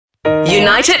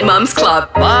United Mums Club.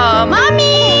 Mom.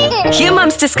 Mommy! Here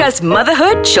mums discuss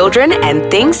motherhood, children, and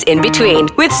things in between.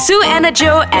 With Sue Anna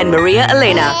Joe and Maria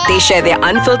Elena. They share their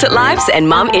unfiltered lives and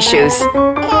mom issues.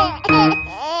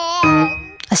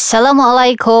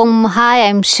 Assalamualaikum. Hi,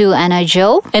 I'm Sue Anna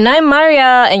Joe. And I'm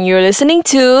Maria, and you're listening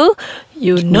to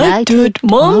United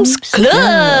Mums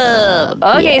Club.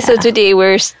 Okay, so today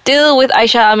we're still with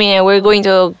Aisha Amin, and we're going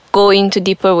to go into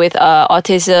deeper with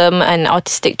autism and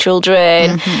autistic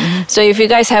children. So if you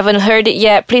guys haven't heard it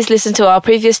yet, please listen to our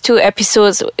previous 2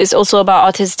 episodes. It's also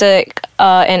about autistic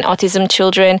and autism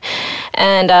children,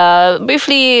 and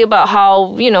briefly about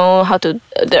how to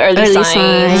the early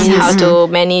signs, how to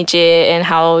manage it, and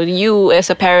how you as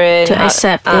a parent to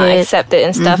accept it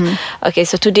and stuff. Okay,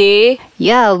 so today,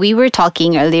 we were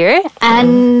talking earlier,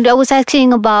 and I was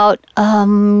asking about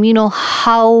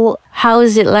how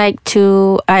is it like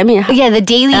to, the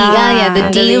daily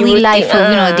daily life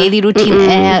of daily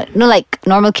routine. Like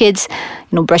normal kids,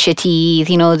 brush your teeth,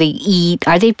 they eat.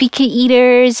 Are they picky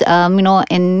eaters? And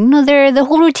the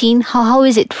whole routine. How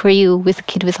is it for you with a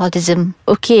kid with autism?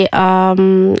 Okay,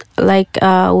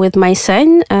 with my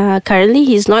son, currently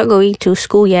he's not going to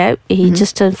school yet. He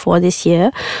just turned 4 this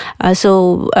year.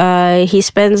 So he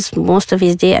spends most of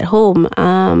his day at home.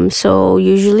 So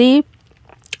usually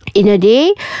in a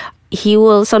day, he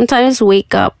will sometimes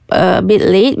wake up a bit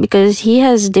late because he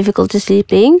has difficulty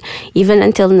sleeping even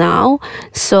until now.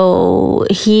 So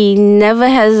he never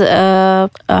has a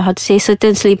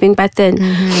certain sleeping pattern.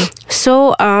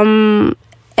 So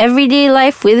everyday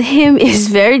life with him is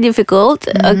very difficult.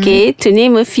 Okay, to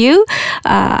name a few,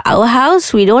 our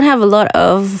house, we don't have a lot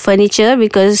of furniture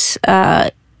because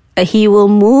he will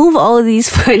move all these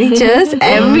furnitures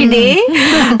every day,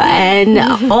 and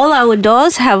all our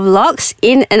doors have locks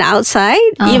in and outside,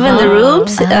 even the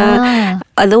rooms.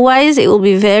 Otherwise, it will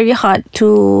be very hard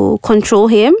to control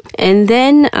him. And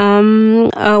then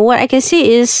what I can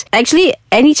say is, actually,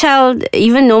 any child,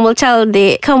 even normal child,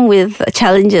 they come with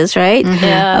challenges, right?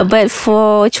 But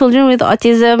for children with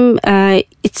autism,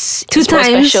 it's 2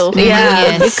 times special.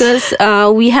 Because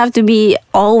we have to be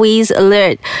always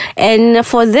alert. And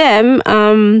for them,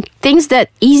 things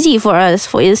that easy for us,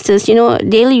 for instance,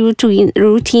 daily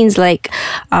routines like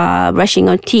brushing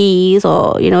our teeth,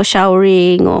 or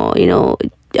showering, or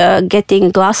getting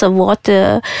a glass of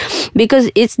water,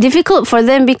 because it's difficult for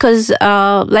them, because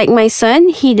like my son,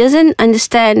 he doesn't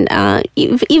understand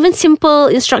even simple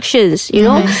instructions.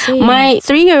 My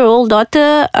 3-year-old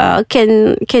daughter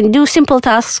can do simple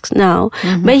tasks now,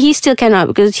 but he still cannot,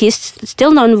 because he's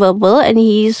still nonverbal, and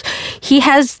he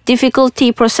has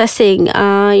difficulty processing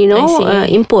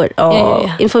input or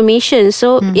information.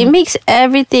 So it makes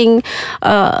everything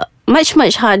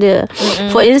much harder.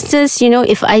 For instance,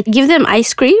 if I give them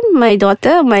ice cream, my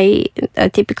daughter, my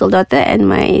typical daughter, and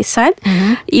my son,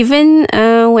 even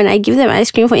when I give them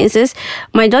ice cream, for instance,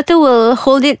 my daughter will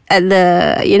hold it at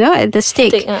the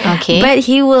stick. Okay. But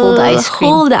he will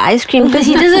hold the ice cream because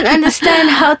he doesn't understand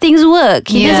how things work.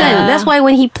 He doesn't. That's why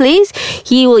when he plays,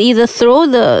 he will either throw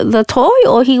the toy,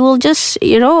 or he will just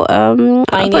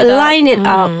line it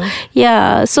up.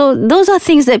 Yeah. So those are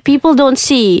things that people don't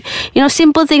see.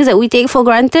 Simple things that we take for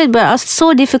granted, but are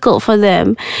so difficult for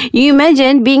them. You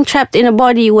imagine being trapped in a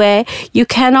body where you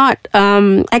cannot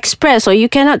express, or you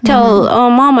cannot tell, oh,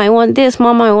 Mom, I want this,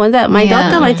 Mom, I want that. My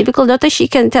daughter, my typical daughter, she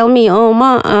can tell me, oh,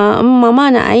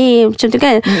 Mama nak air, macam tu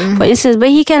kan, for instance, but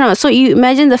he cannot. So you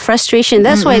imagine the frustration.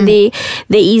 That's why they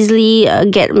easily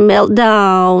get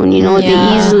meltdown,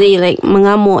 they easily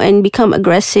mengamuk and become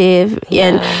aggressive,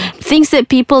 and things that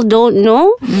people don't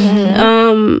know.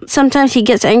 Sometimes he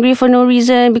gets angry for no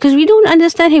reason, because we don't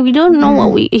understand him. We don't know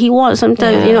what he wants.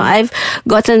 Sometimes, I've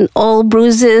gotten all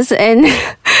bruises and,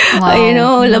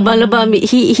 lebam-lebam.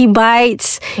 He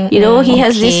bites. He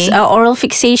has this oral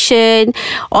fixation.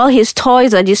 All his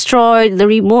toys are destroyed. The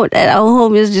remote at our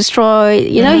home is destroyed.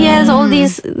 He has all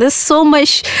these. There's so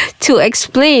much to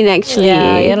explain, actually.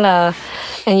 Yeah.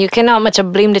 And you cannot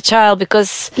blame the child,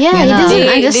 because he doesn't understand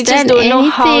they just don't know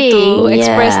how to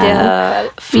express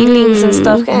their feelings and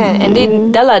stuff, and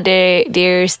then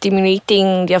they're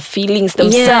stimulating their feelings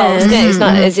themselves. It's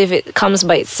not as if it comes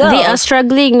by itself. They are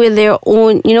struggling with their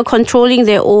own, controlling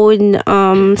their own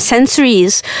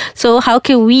sensories. So how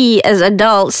can we as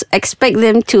adults expect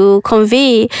them to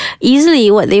convey easily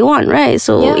what they want, right?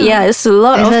 So it's a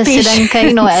lot of patience.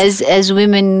 Sedangkan, as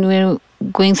women,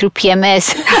 going through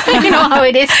PMS. How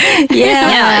it is.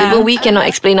 Even we cannot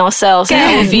explain ourselves and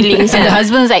our feelings. And the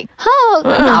husband's like,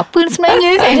 apa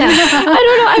sebenarnya? I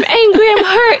don't know, I'm angry, I'm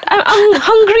hurt, I'm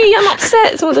hungry, I'm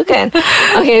upset. Semua tu kan.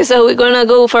 Okay, so we're gonna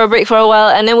go for a break for a while,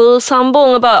 and then we'll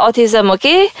sambung about autism,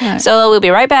 okay? So we'll be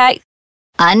right back.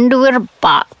 And we're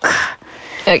back.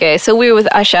 Okay, so we're with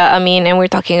Aisha Amin and we're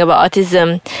talking about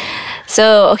autism.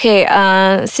 So, okay,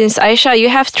 since Aisha, you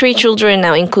have 3 children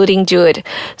now, including Jude.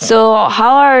 So,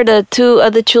 how are the 2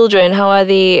 other children? How are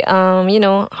they,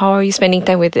 how are you spending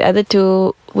time with the other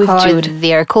 2 with How Jude?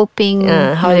 they are coping.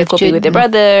 How are they coping Jude? with their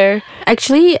brother?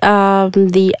 Actually,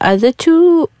 the other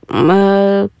 2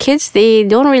 kids, they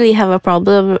don't really have a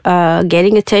problem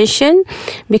getting attention,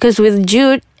 because with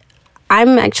Jude,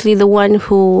 I'm actually the one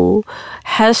who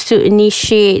has to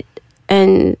initiate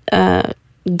and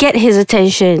get his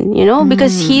attention,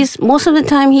 because he's most of the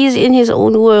time he's in his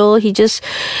own world. He just,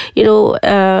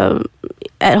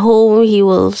 at home he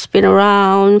will spin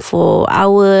around for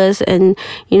hours and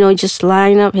just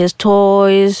line up his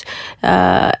toys,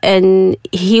 and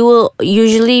he will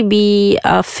usually be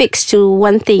fixed to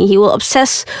one thing. He will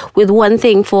obsess with one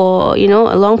thing for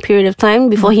a long period of time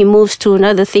before he moves to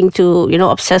another thing to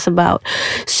obsess about.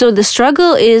 So the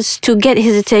struggle is to get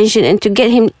his attention and to get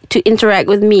him to interact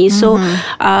with me. So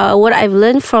what I've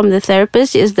learned from the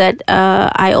therapist is that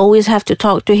I always have to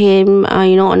talk to him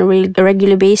on a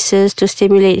regular basis to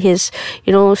stimulate his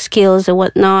skills and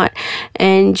whatnot,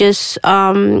 and just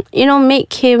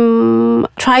make him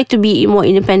try to be more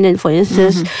independent. For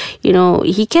instance,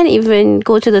 he can't even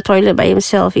go to the toilet by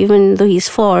himself, even though he's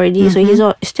 4 already, so he's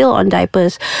still on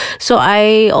diapers. So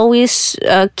I always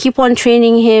keep on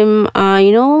training him,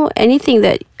 anything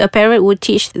that a parent would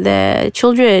teach their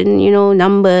children,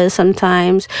 numbers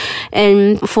sometimes.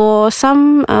 And for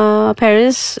some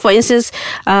parents, for instance,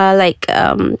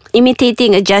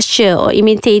 imitating a gesture or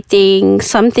imitating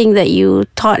something that you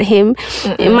taught him,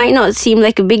 it might not seem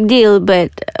like a big deal, but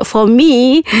for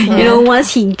me,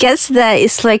 once he gets that,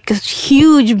 it's like a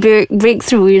huge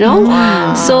breakthrough,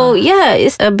 Wow. So yeah,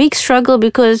 it's a big struggle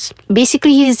because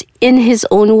basically he's in his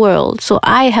own world. So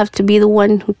I have to be the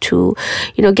one who to,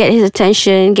 get his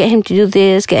attention, get him to do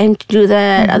this, get him to do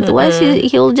that. Otherwise,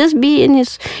 he'll just be in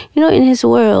his, in his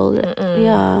world.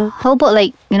 Yeah. How about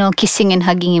kissing and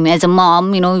hugging him? As a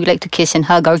mom, we like to kiss and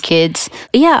hug our kids.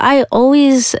 Yeah, I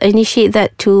always initiate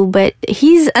that too, but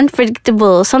he's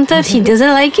unpredictable. Sometimes he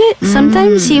doesn't like it.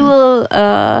 Sometimes he will,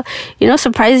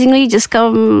 surprisingly just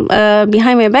come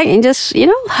behind my back and just,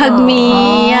 hug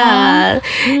me. Yeah.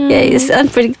 Yeah, it's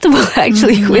unpredictable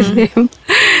actually with him.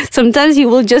 Sometimes he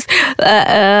will just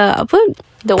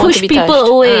Don't want push to be people touched.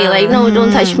 away, no,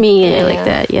 don't touch me, like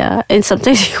that. Yeah, and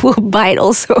sometimes he will bite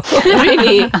also.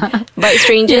 Really? Bite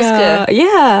strangers ke?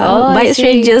 Yeah. Oh, I Bite see.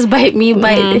 strangers, bite me,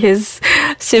 bite his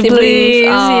siblings.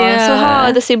 Yeah. So how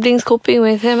are the siblings coping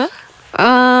with him?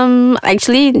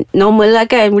 Actually normal lah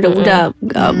kan, budak-budak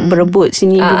berebut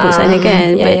sini, berebut sana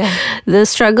kan. Yeah, But the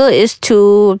struggle is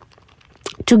to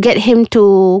get him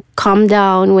to calm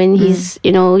down when he's,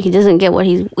 he doesn't get what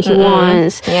he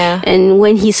wants. Yeah. And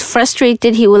when he's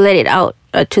frustrated, he will let it out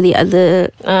to the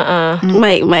other,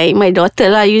 my daughter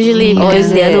lah usually,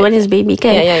 because the other one is baby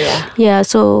kan. Yeah. Yeah,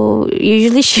 so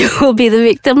usually she will be the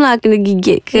victim lah, kena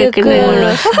gigit ke,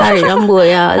 kena tarik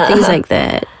rambut, things like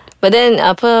that. But then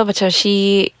macam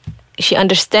she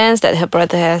understands that her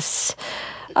brother has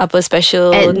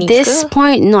special At needs this ke?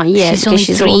 point, not yet. She's only Because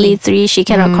she's 3. only 3. She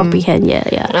cannot comprehend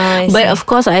yet. Yeah. I But see. of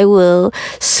course, I will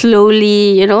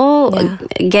slowly,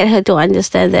 get her to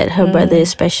understand that her brother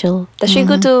is special. Does she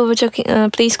go to macam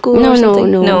play school No, or something?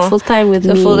 no. Full time with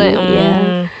So me. full time.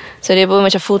 Yeah. So dia pun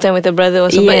macam full time with the brother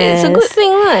also. But it's a good Yes.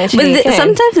 thing lah actually. But kan?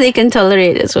 sometimes they can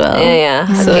tolerate as well. Yeah.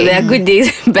 So there are good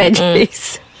days and bad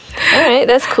days.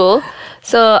 Alright, that's cool.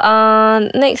 So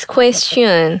next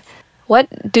question.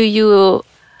 What do you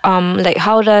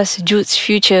how does Jude's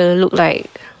future look like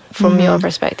from your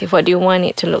perspective? What do you want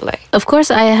it to look like? Of course,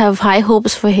 I have high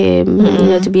hopes for him,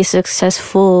 to be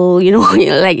successful,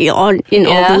 like in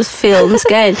all those films,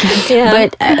 kan? Yeah.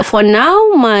 But for now,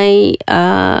 my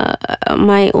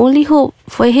only hope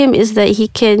for him is that he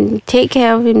can take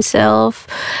care of himself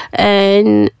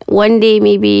and one day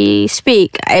maybe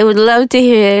speak. I would love to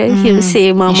hear him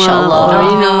say "Mama," Inshallah.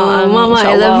 or "Mama,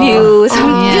 I love you."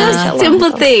 Some just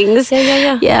simple things.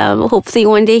 Yeah. Yeah, hopefully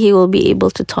one day he will be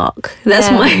able to talk.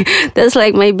 That's Yeah. that's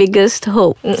like my biggest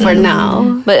hope for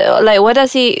now. But what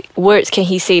words can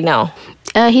he say now?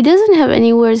 He doesn't have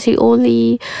any words. He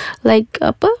only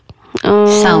apa?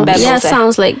 Sounds. Yeah, Babbles,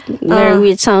 sounds like very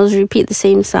weird sounds. Repeat the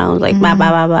same sounds like ba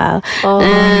ba ba ba.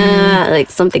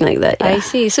 Like something like that. I Yeah.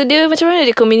 see. So dia macam mana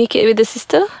dia communicate with the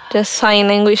sister? Just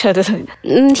sign language atau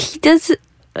He does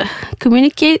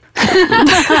communicate.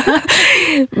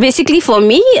 Basically, for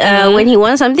me, when he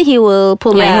wants something, he will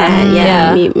pull my hand.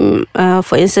 Yeah.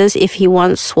 For instance, if he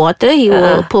wants water, he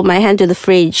will pull my hand to the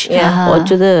fridge or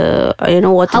to the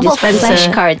water How about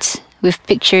dispenser. flashcards with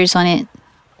pictures on it?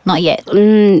 Not yet.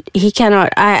 He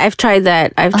cannot. I've tried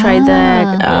that.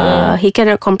 He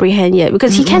cannot comprehend yet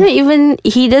because he cannot even.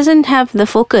 He doesn't have the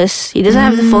focus. He doesn't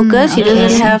have the focus. He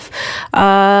doesn't have,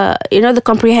 the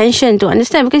comprehension to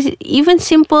understand. Because even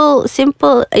simple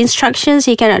instructions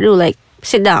he cannot do, like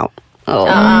sit down,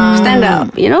 stand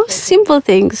up. Simple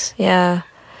things. Yeah.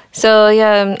 So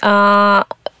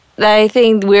I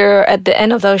think we're at the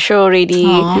end of our show already,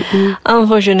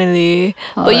 unfortunately.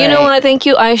 But you know what? Thank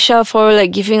you, Aisha, for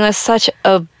giving us such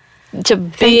a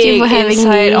big for having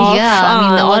insight me. of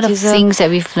A lot of autism. things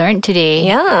that we've learned today.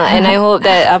 Yeah, and I hope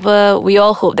that we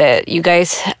all hope that you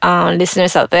guys,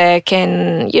 listeners out there,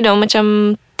 can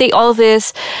macam take all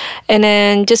this and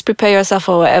then just prepare yourself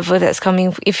for whatever that's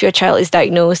coming if your child is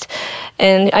diagnosed.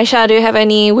 And Aisha, do you have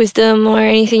any wisdom or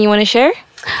anything you want to share?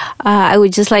 I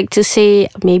would just like to say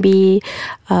maybe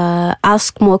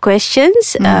ask more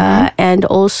questions and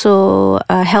also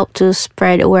help to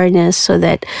spread awareness so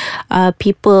that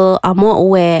people are more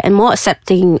aware and more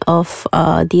accepting of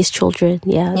these children.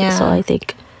 Yeah, that's all I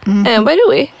think. And by the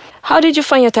way, how did you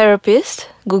find your therapist?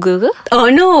 Google? Oh,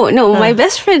 no. My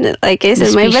best friend, like I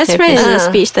said, my best friend is a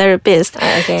speech therapist.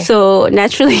 Okay. So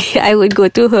naturally, I would go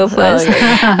to her first.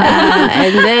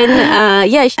 And then,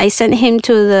 I sent him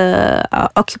to the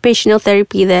occupational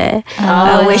therapy there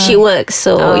where she works.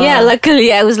 So,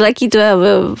 luckily, I was lucky to have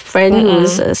a friend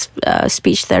who's a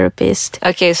speech therapist.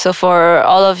 Okay, so for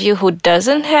all of you who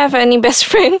doesn't have any best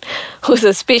friend who's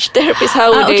a speech therapist, how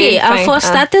would they find? For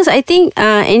starters, I think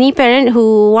any parent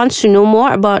who wants to know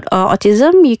more about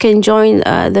autism, you can join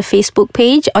the Facebook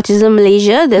page, Autism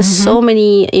Malaysia. There's so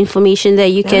many information there.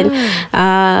 You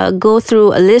can go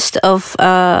through a list of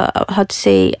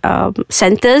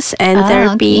centers and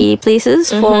therapy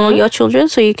places for your children.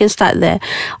 So you can start there.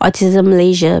 Autism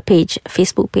Malaysia page,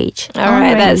 Facebook page. All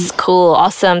right, that's cool.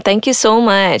 Awesome. Thank you so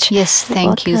much. Yes,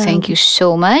 thank you. Thank you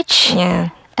so much. Yeah.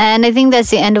 And I think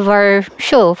that's the end of our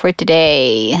show for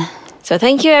today. So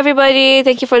thank you, everybody.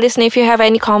 Thank you for listening. If you have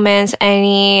any comments,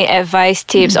 any advice,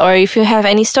 tips, or if you have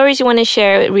any stories you want to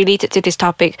share related to this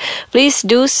topic, please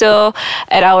do so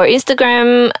at our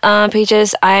Instagram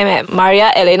pages. I'm at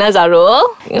Maria Elena Zarul.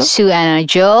 Sue Anna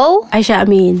Joe. Aisha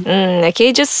Amin.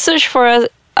 Okay, just search for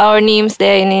our names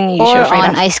there and then you Or should find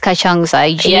on us. Ice Kachang's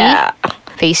IG,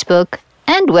 Facebook,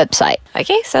 and website.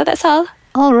 Okay, so that's all.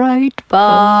 All right,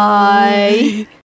 bye.